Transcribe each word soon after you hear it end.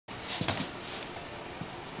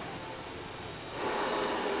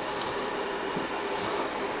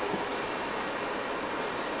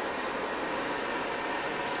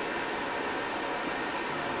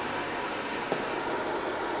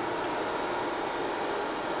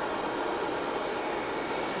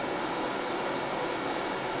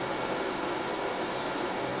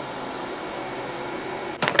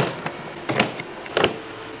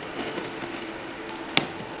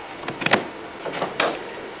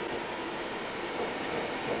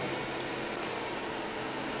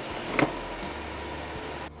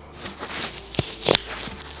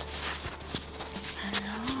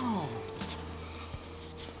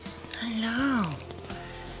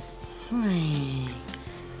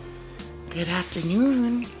Good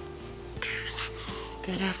afternoon.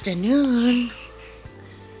 Good afternoon.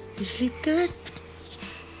 You sleep good?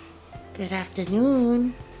 Good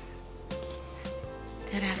afternoon.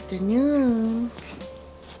 Good afternoon.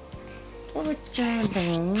 Oh, Tran.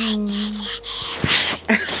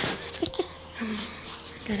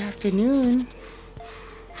 Good afternoon.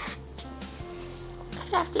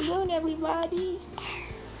 Good afternoon, everybody.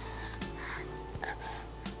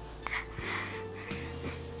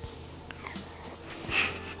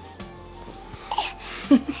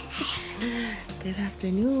 Good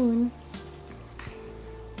afternoon.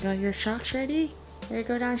 Got your socks ready? Ready to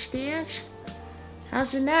go downstairs?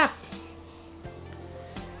 How's your nap?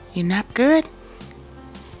 You nap good?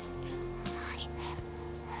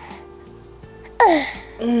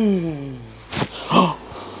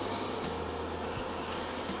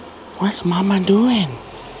 What's Mama doing?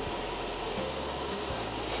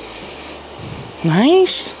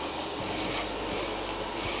 Nice?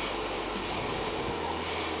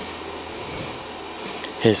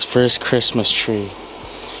 His first Christmas tree.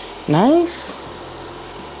 Nice?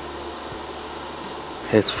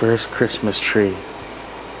 His first Christmas tree.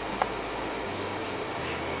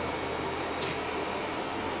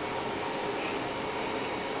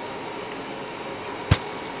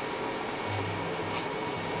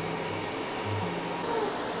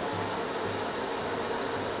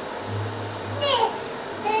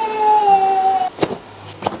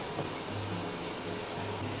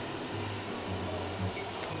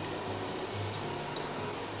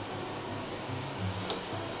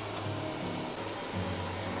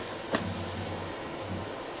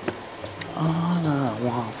 All I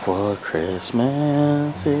want for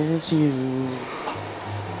Christmas is you.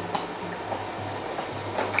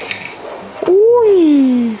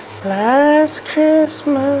 Ooh. Last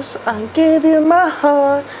Christmas I gave you my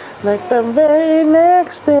heart, like the very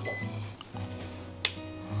next day.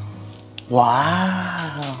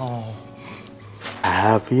 Wow.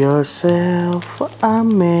 Have yourself a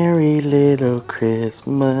merry little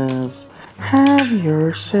Christmas. Have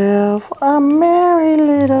yourself a merry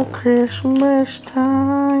little Christmas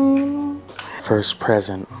time. First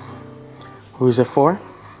present. Who's it for?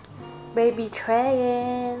 Baby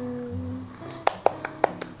Tran.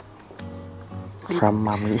 From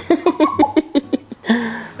Mommy.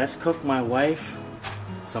 Let's cook my wife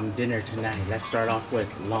some dinner tonight. Let's start off with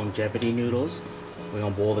longevity noodles. We're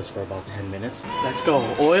gonna boil this for about 10 minutes. Let's go.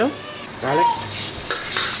 Oil, garlic,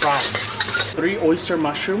 fry. 3 oyster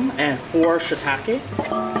mushroom and 4 shiitake.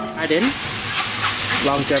 Add in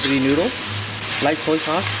longevity noodle, light soy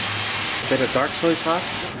sauce, a bit of dark soy sauce.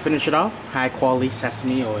 Finish it off, high quality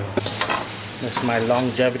sesame oil. This is my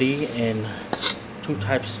longevity in 2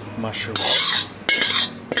 types of mushroom.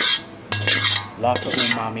 Lots of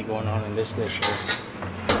umami going on in this dish here.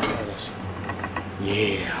 Look at this.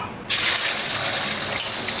 Yeah.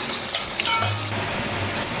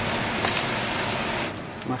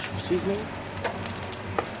 Mushroom seasoning.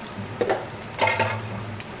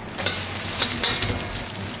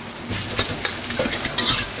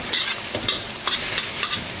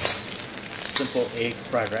 Simple egg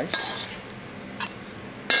fried rice.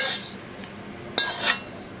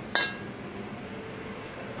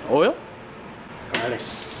 Oil. Garlic.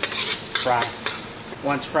 Fry.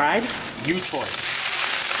 Once fried, choy.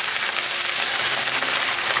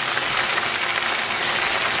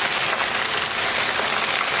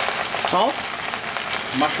 Salt,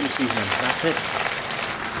 mushroom seasoning, that's it.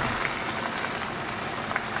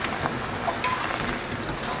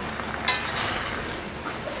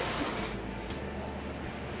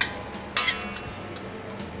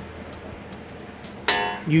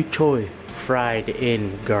 Choy fried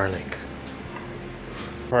in garlic.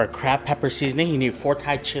 For our crab pepper seasoning, you need 4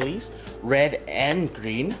 Thai chilies, red and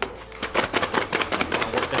green. Work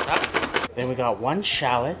this up. Then we got 1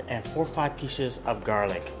 shallot and 4 or 5 pieces of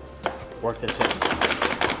garlic. Work this in.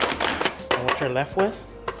 And what you're left with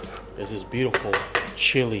is this beautiful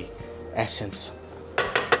chili essence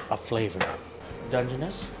of flavor.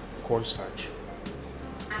 Dungeness, cornstarch.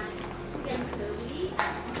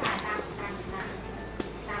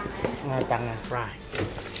 Fry.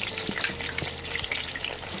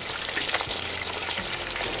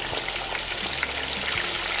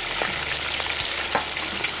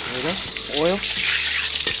 There we go. Oil,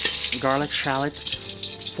 garlic, shallot,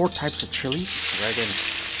 4 types of chili right in.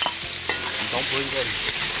 Don't breathe in.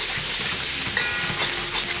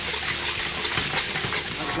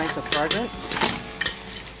 That's nice and fried, right?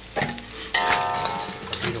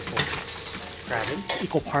 Beautiful. Crab in.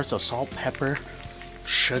 Equal parts of salt, pepper,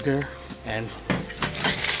 sugar, and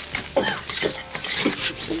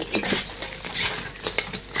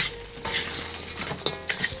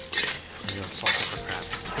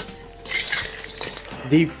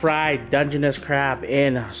deep fried Dungeness crab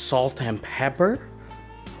in salt and pepper.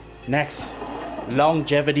 Next,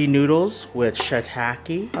 longevity noodles with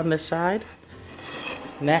shiitake on the side.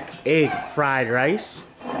 Next, egg fried rice.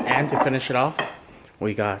 And to finish it off,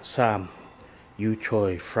 we got some yu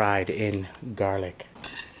choy fried in garlic.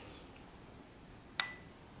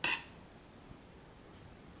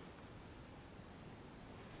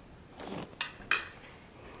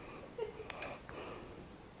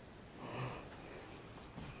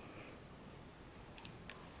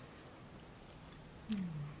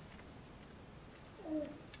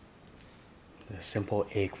 The simple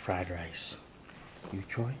egg fried rice. Yu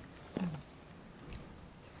choy.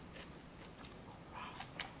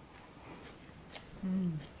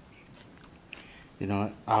 You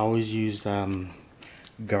know, I always use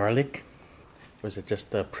garlic. Was it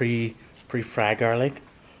just the pre-fried garlic?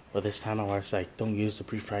 But this time I was like, don't use the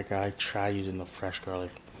pre-fried garlic. Try using the fresh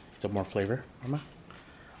garlic. Is it more flavor, Mama?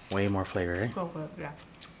 Way more flavor, right? Go for it, yeah.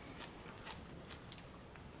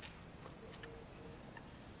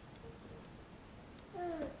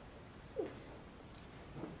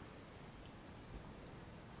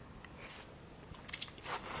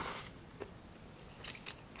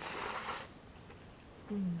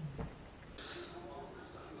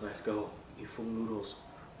 Let's go. Ifung noodles,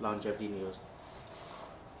 longevity noodles.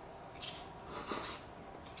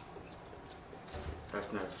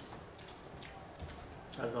 That's nice.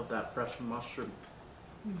 I love that fresh mushroom.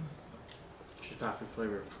 Shiitake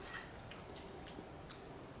flavor.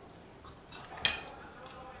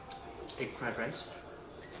 Egg fried rice.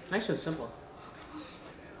 Nice and simple.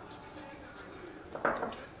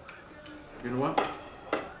 You know what?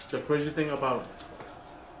 The crazy thing about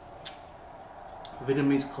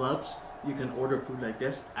Vietnamese clubs, you can order food like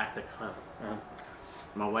this at the club.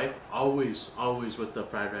 My wife always with the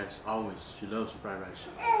fried rice. Always, she loves fried rice.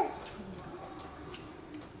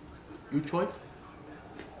 Yu choy.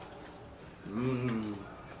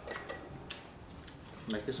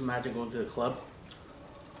 Like just imagine going to the club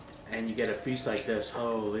and you get a feast like this.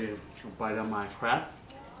 Holy, bite on my crab.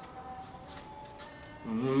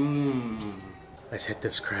 Let's hit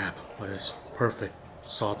this crab with this perfect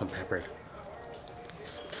salt and pepper.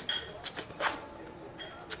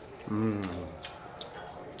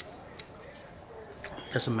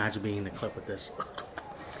 Just imagine being in the club with this.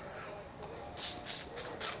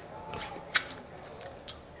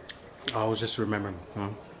 I always just remember,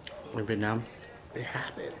 in Vietnam, they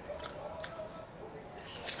have it.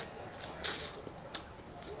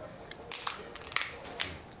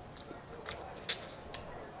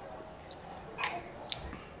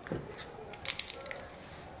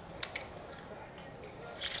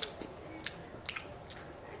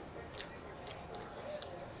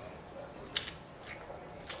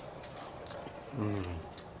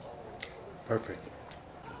 Perfect.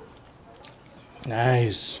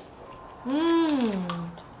 Nice. Let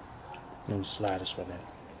me slide this one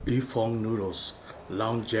in. Ifong noodles,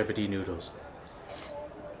 longevity noodles.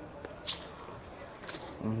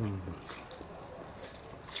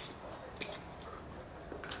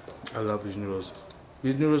 I love these noodles.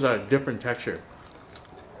 These noodles are a different texture.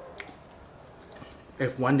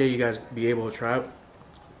 If one day you guys be able to try it,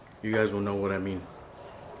 you guys will know what I mean.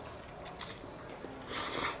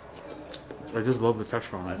 I just love the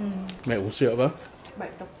texture on it. Mẹ uống sữa không?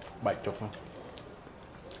 70. 70 không?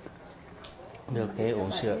 Được, thế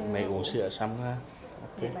uống sữa, mẹ uống sữa xong ha.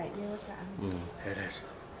 Okay. Here it is.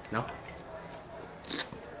 No?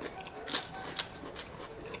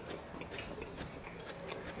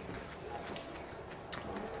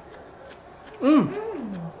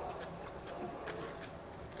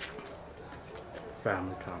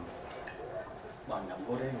 Family time. Bạn nằm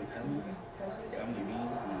vô đây mình thấy để ông đi.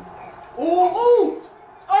 Oh!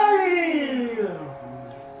 Ay!